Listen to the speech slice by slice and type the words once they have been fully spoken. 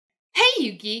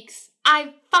you geeks,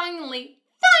 I finally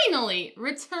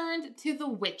returned to The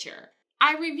Witcher.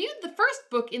 I reviewed the first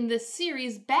book in this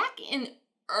series back in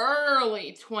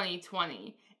early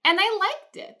 2020, and I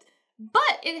liked it.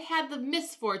 But it had the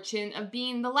misfortune of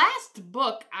being the last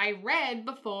book I read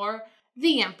before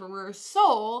The Emperor's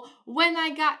Soul when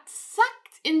I got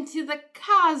sucked into the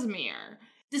Cosmere.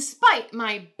 Despite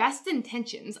my best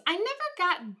intentions, I never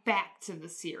got back to the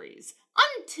series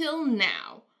until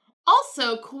now.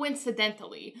 Also,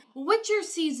 coincidentally, Witcher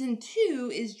Season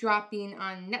 2 is dropping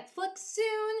on Netflix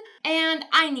soon, and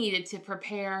I needed to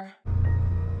prepare.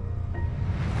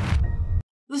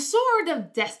 The Sword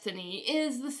of Destiny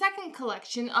is the second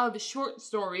collection of short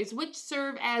stories which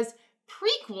serve as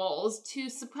prequels to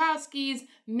Sapkowski's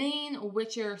main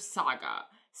Witcher saga.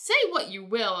 Say what you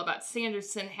will about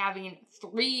Sanderson having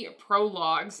 3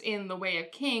 prologues in The Way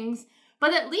of Kings,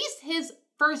 but at least his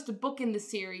first book in the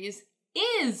series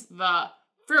is the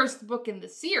first book in the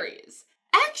series.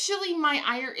 Actually, my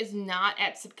ire is not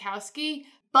at Sapkowski,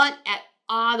 but at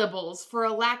Audibles, for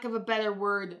a lack of a better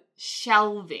word,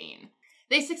 shelving.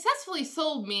 They successfully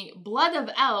sold me Blood of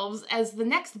Elves as the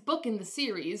next book in the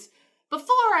series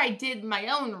before I did my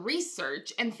own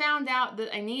research and found out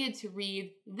that I needed to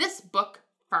read this book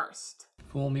first.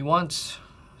 Fool me once,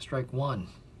 strike one.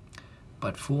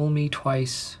 But fool me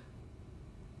twice,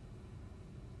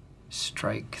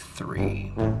 strike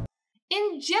 3.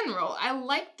 In general, I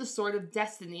liked The Sword of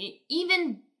Destiny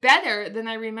even better than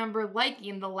I remember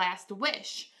liking The Last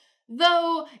Wish.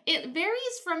 Though it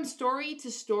varies from story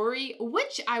to story,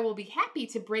 which I will be happy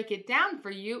to break it down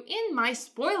for you in my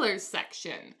spoilers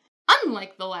section.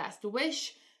 Unlike The Last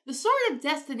Wish, The Sword of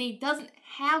Destiny doesn't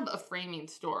have a framing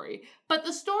story, but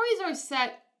the stories are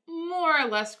set more or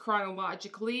less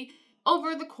chronologically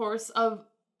over the course of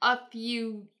a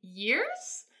few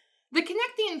years? The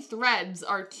connecting threads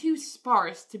are too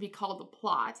sparse to be called a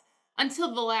plot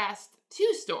until the last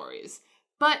 2 stories,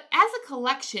 but as a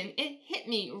collection, it hit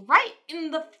me right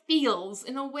in the feels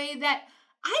in a way that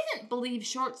I didn't believe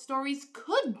short stories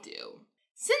could do.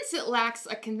 Since it lacks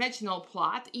a conventional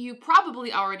plot, you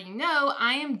probably already know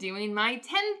I am doing my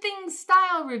 10 Things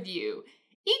style review.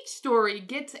 Each story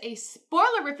gets a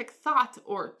spoilerific thought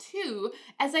or 2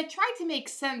 as I try to make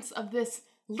sense of this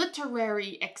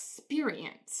literary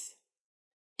experience.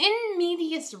 In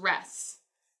medias res,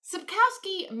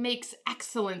 Sapkowski makes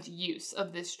excellent use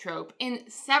of this trope in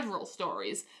several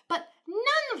stories, but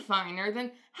none finer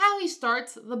than how he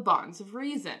starts The Bonds of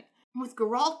Reason, with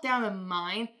Geralt down a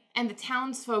mine and the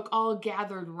townsfolk all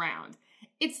gathered round.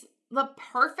 It's the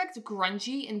perfect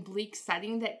grungy and bleak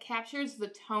setting that captures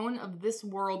the tone of this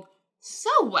world so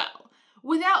well,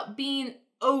 without being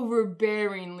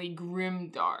overbearingly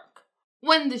grimdark.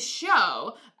 When the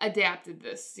show adapted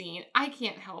this scene, I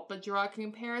can't help but draw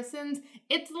comparisons.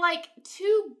 It's like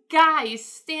 2 guys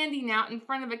standing out in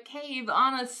front of a cave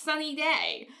on a sunny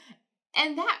day.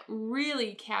 And that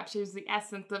really captures the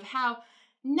essence of how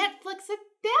Netflix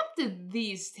adapted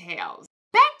these tales.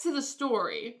 Back to the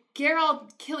story.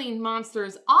 Geralt killing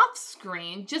monsters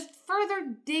off-screen just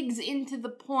further digs into the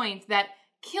point that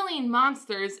killing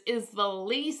monsters is the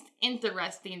least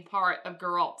interesting part of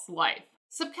Geralt's life.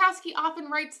 Sapkowski often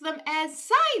writes them as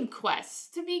side quests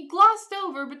to be glossed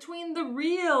over between the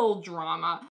real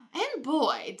drama. And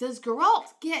boy, does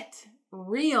Geralt get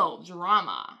real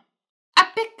drama.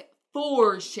 Epic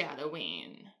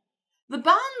foreshadowing. The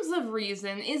Bonds of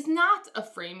Reason is not a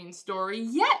framing story,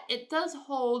 yet it does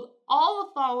hold all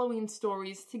the following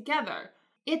stories together.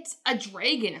 It's a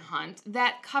dragon hunt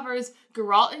that covers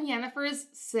Geralt and Yennefer's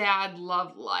sad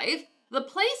love life, the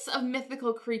place of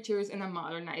mythical creatures in a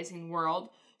modernizing world.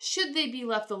 Should they be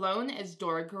left alone, as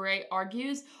Doragray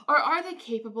argues, or are they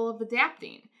capable of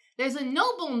adapting? There's a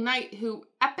noble knight who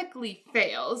epically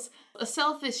fails, a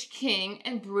selfish king,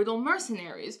 and brutal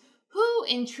mercenaries, who,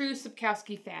 in true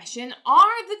Sapkowski fashion,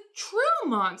 are the true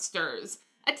monsters,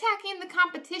 attacking the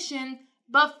competition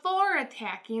before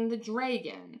attacking the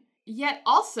dragon. Yet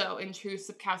also, in true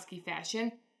Sapkowski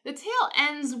fashion, the tale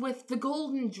ends with the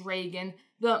golden dragon,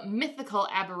 the mythical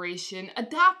aberration,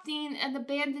 adopting an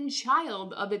abandoned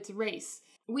child of its race.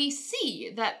 We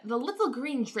see that the little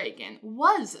green dragon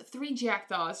was Three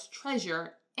Jackdaw's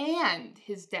treasure and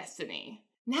his destiny.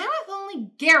 Now if only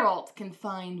Geralt can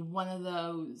find one of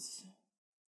those.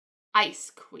 Ice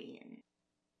Queen.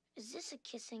 Is this a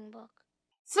kissing book?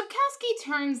 Sapkowski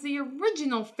turns the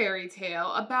original fairy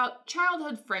tale about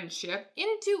childhood friendship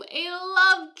into a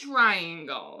love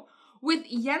triangle, with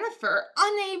Yennefer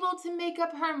unable to make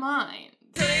up her mind.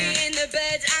 Put it in the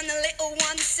bed and the little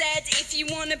one said, if you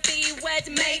wanna be wed,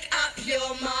 make up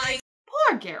your mind.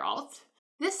 Poor Geralt.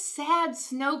 This sad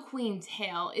Snow Queen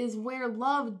tale is where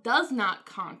love does not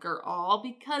conquer all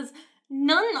because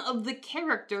none of the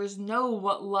characters know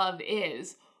what love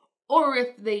is. Or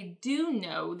if they do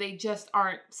know, they just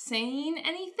aren't saying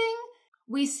anything.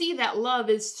 We see that love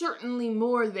is certainly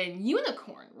more than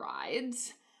unicorn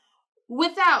rides.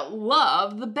 Without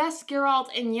love, the best Geralt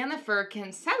and Yennefer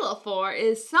can settle for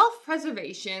is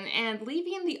self-preservation and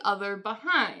leaving the other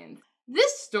behind.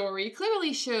 This story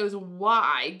clearly shows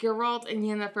why Geralt and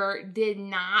Yennefer did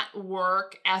not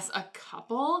work as a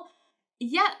couple,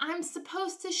 yet I'm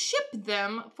supposed to ship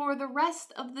them for the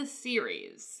rest of the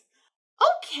series.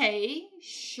 Okay,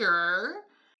 sure.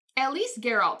 At least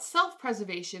Geralt's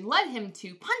self-preservation led him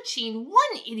to punching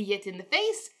one idiot in the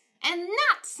face and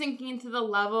not sinking to the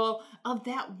level of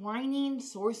that whining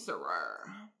sorcerer.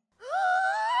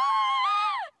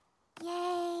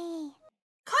 Yay!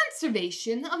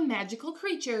 Conservation of magical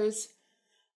creatures.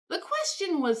 The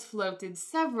question was floated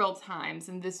several times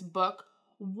in this book,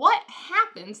 what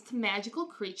happens to magical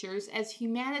creatures as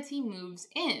humanity moves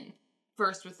in?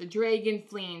 First with the dragon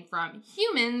fleeing from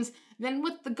humans, then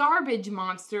with the garbage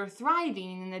monster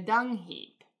thriving in a dung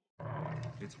heap.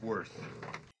 It's worse.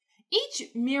 Each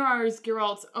mirrors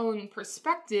Geralt's own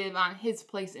perspective on his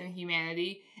place in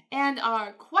humanity and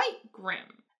are quite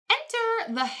grim.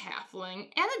 Enter the halfling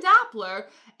and a Doppler,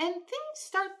 and things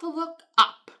start to look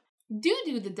up.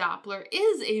 Dudu the Doppler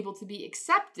is able to be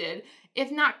accepted,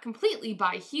 if not completely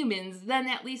by humans, then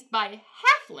at least by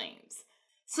halflings.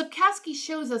 Sapkowski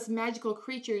shows us magical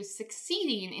creatures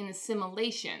succeeding in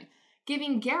assimilation,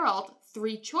 giving Geralt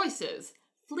 3 choices: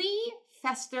 flee,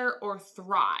 fester, or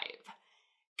thrive.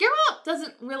 Geralt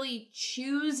doesn't really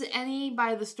choose any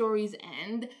by the story's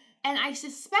end, and I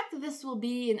suspect this will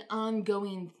be an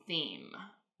ongoing theme.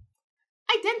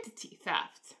 Identity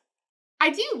theft. I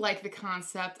do like the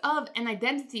concept of an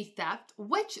identity theft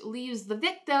which leaves the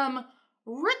victim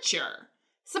richer.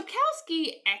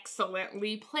 Sapkowski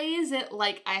excellently plays it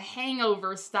like a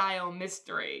Hangover-style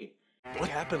mystery. What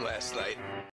happened last night?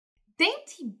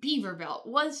 Dainty Beaverbelt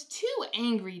was too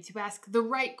angry to ask the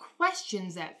right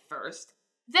questions at first.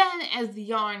 Then, as the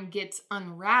yarn gets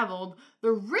unraveled,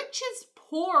 the riches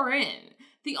pour in.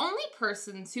 The only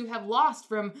persons who have lost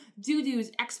from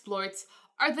Dudu's exploits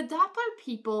are the Doppler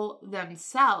people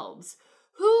themselves,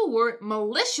 who were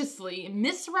maliciously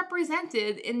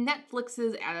misrepresented in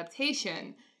Netflix's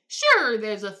adaptation. Sure,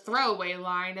 there's a throwaway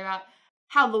line about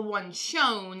how the one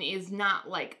shown is not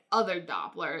like other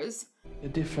Dopplers.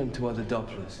 You're different to other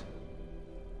Dopplers.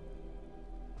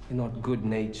 You're not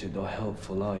good-natured or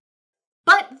helpful, are you?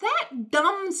 But that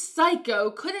dumb psycho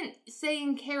couldn't stay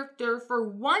in character for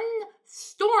one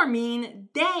storming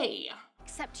day.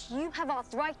 Except you have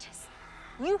arthritis.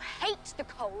 You hate the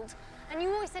cold. And you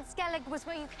always said Skellig was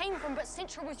where you came from, but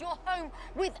Sintra was your home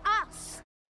with us.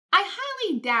 I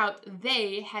highly doubt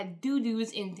they had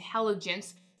Dudu's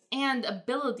intelligence and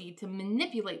ability to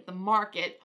manipulate the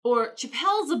market, or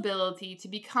Chappelle's ability to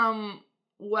become,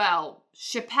 well,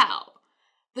 Chappelle.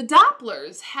 The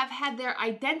Dopplers have had their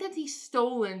identity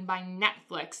stolen by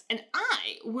Netflix, and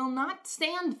I will not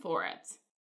stand for it.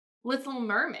 Little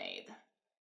Mermaid.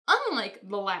 Unlike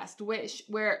The Last Wish,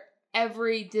 where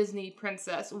every Disney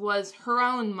princess was her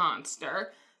own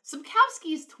monster,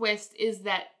 Sapkowski's twist is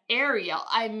that Ariel,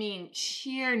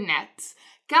 Sheernets,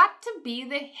 got to be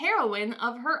the heroine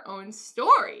of her own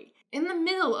story. In the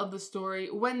middle of the story,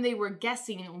 when they were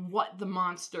guessing what the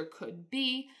monster could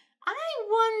be,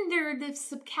 I wondered if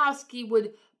Sapkowski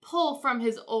would pull from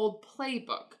his old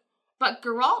playbook. But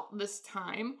Geralt this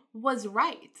time was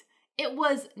right. It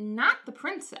was not the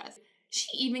princess.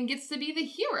 She even gets to be the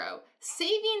hero,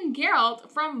 saving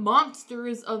Geralt from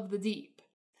monsters of the deep.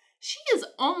 She is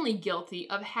only guilty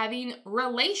of having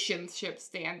relationship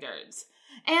standards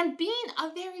and being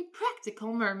a very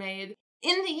practical mermaid.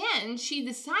 In the end, she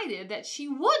decided that she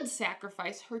would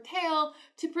sacrifice her tail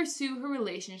to pursue her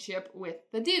relationship with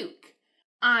the Duke.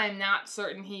 I'm not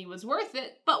certain he was worth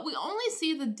it, but we only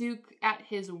see the Duke at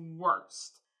his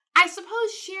worst. I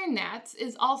suppose Sheernets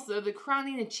is also the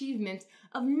crowning achievement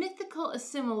of mythical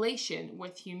assimilation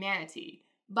with humanity,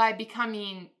 by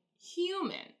becoming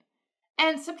human.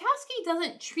 And Sapkowski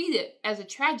doesn't treat it as a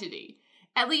tragedy,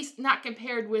 at least not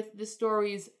compared with the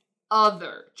story's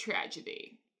other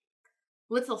tragedy.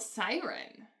 Little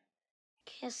Siren.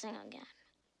 Kissing again.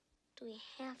 Do we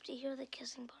have to hear the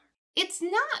kissing part? It's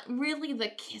not really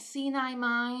the kissing I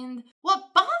mind.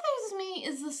 What bothers me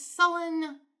is the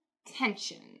sullen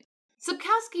tension.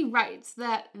 Sapkowski writes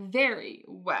that very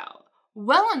well.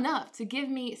 Well enough to give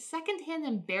me secondhand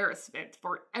embarrassment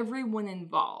for everyone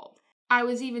involved. I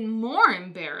was even more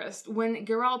embarrassed when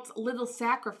Geralt's little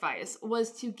sacrifice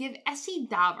was to give Essie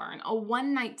Davern a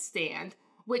one-night stand,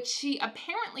 which she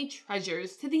apparently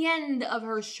treasures to the end of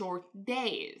her short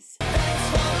days.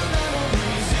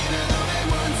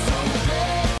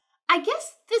 I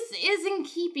guess this is in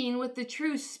keeping with the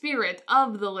true spirit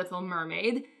of The Little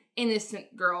Mermaid.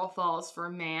 Innocent girl falls for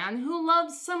a man who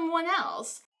loves someone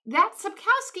else. That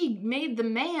Sapkowski made the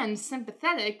man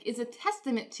sympathetic is a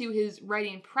testament to his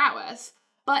writing prowess,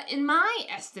 but in my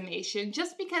estimation,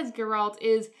 just because Geralt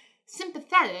is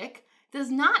sympathetic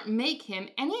does not make him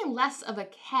any less of a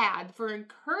cad for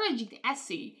encouraging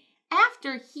Essie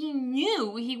after he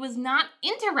knew he was not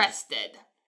interested.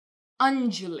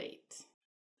 Undulate.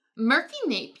 Murphy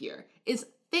Napier is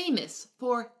famous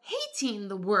for hating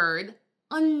the word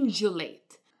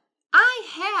undulate. I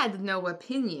had no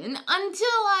opinion until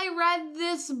I read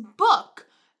this book.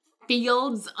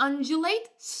 Fields undulate,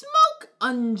 smoke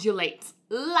undulates,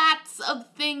 lots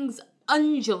of things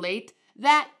undulate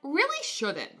that really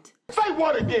shouldn't. Say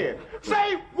what again?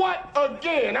 Say what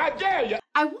again? I dare you.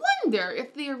 I wonder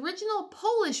if the original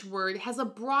Polish word has a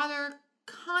broader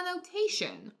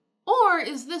connotation. Or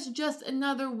is this just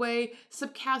another way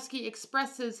Sapkowski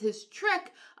expresses his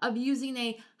trick of using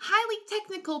a highly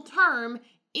technical term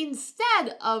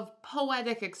instead of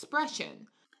poetic expression?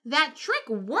 That trick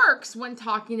works when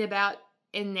talking about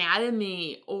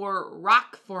anatomy or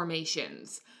rock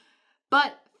formations.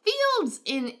 But fields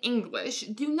in English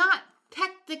do not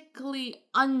technically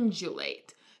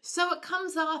undulate, so it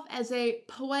comes off as a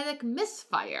poetic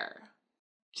misfire.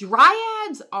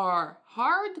 Dryads are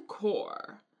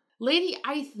hardcore. Lady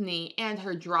Aithne and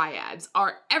her dryads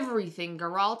are everything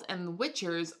Geralt and the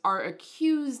Witchers are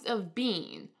accused of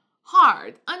being.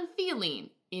 Hard, unfeeling,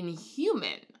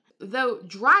 inhuman. Though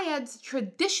dryads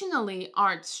traditionally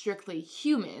aren't strictly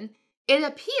human, it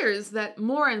appears that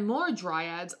more and more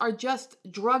dryads are just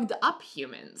drugged up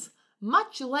humans,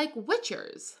 much like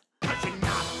Witchers. But you're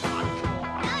not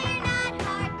hardcore. No, you're not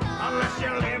hardcore. Unless you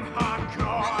live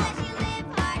hardcore.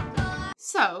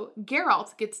 So,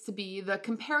 Geralt gets to be the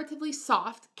comparatively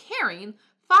soft, caring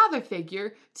father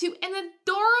figure to an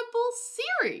adorable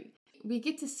Ciri. We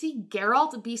get to see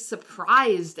Geralt be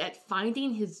surprised at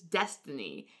finding his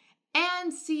destiny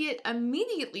and see it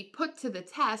immediately put to the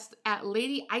test at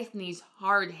Lady Aithne's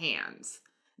hard hands.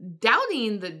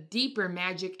 Doubting the deeper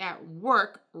magic at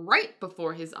work right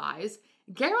before his eyes,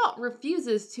 Geralt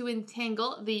refuses to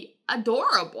entangle the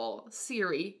adorable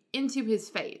Ciri into his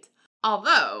fate.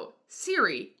 Although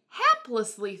Ciri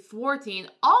haplessly thwarting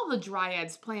all the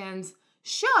Dryad's plans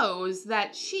shows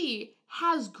that she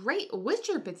has great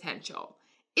Witcher potential.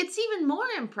 It's even more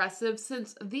impressive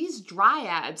since these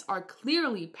Dryads are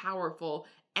clearly powerful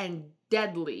and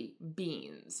deadly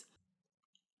beings.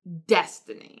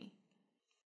 Destiny.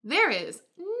 There is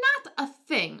not a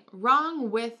thing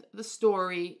wrong with the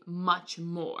story much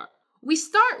more. We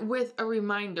start with a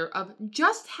reminder of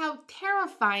just how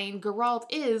terrifying Geralt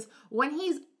is when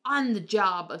he's on the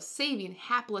job of saving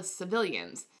hapless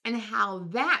civilians, and how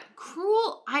that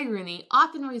cruel irony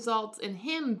often results in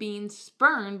him being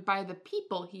spurned by the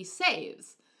people he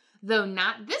saves. Though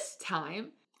not this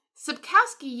time.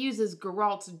 Sapkowski uses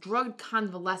Geralt's drugged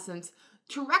convalescence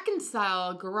to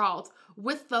reconcile Geralt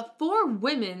with the 4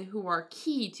 women who are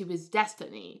key to his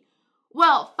destiny.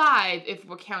 Well, 5 if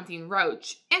we're counting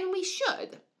Roach, and we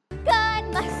should.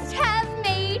 God must have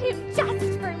made him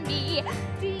just for me.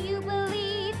 Do you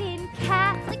believe in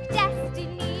Catholic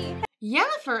destiny?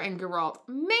 Yennefer and Geralt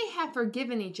may have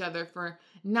forgiven each other for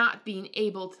not being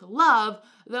able to love,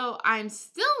 though I'm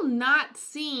still not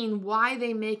seeing why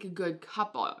they make a good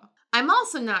couple. I'm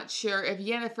also not sure if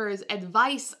Yennefer's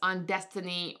advice on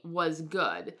destiny was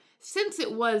good, since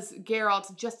it was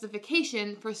Geralt's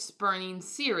justification for spurning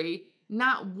Ciri,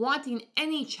 not wanting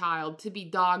any child to be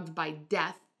dogged by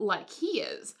death like he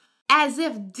is. As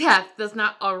if death does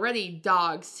not already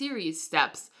dog Ciri's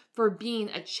steps for being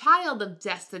a child of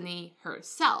destiny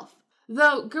herself.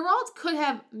 Though Geralt could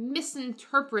have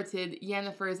misinterpreted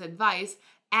Yennefer's advice,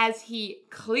 as he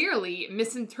clearly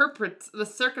misinterprets the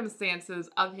circumstances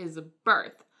of his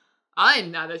birth.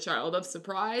 I'm not a child of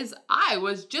surprise. I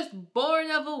was just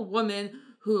born of a woman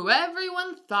who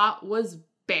everyone thought was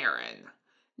barren.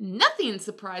 Nothing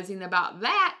surprising about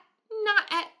that, not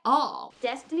at all.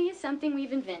 Destiny is something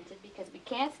we've invented because we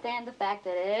can't stand the fact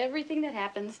that everything that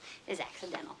happens is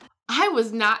accidental. I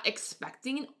was not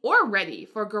expecting or ready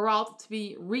for Geralt to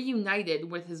be reunited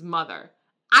with his mother.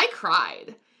 I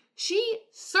cried. She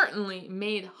certainly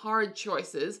made hard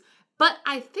choices, but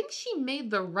I think she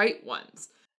made the right ones.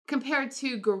 Compared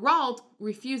to Geralt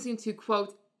refusing to,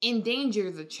 quote,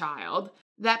 endanger the child,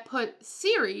 that put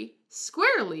Ciri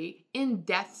squarely in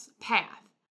Death's path.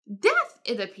 Death,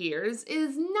 it appears,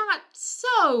 is not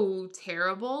so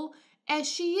terrible, as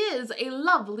she is a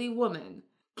lovely woman.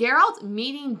 Geralt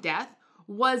meeting Death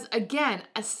was again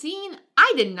a scene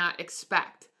I did not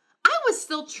expect. I was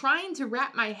still trying to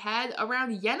wrap my head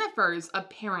around Yennefer's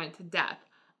apparent death,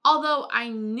 although I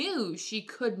knew she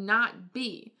could not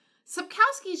be.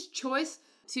 Sapkowski's choice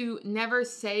to never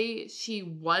say she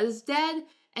was dead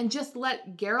and just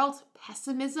let Geralt's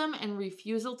pessimism and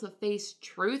refusal to face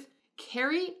truth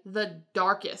carry the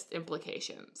darkest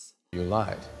implications. You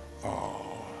lied.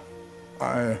 Oh,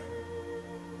 I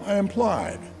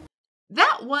implied.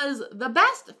 That was the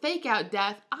best fake-out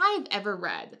death I've ever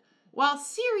read, while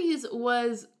Ciri's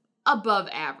was above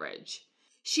average.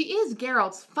 She is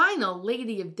Geralt's final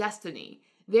Lady of Destiny.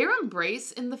 Their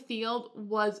embrace in the field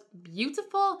was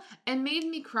beautiful and made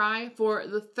me cry for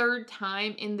the third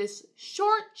time in this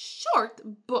short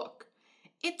book.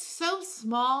 It's so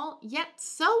small, yet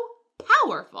so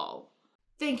powerful.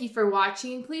 Thank you for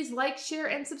watching. Please like, share,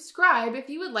 and subscribe if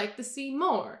you would like to see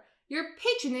more. Your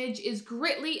patronage is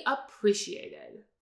greatly appreciated.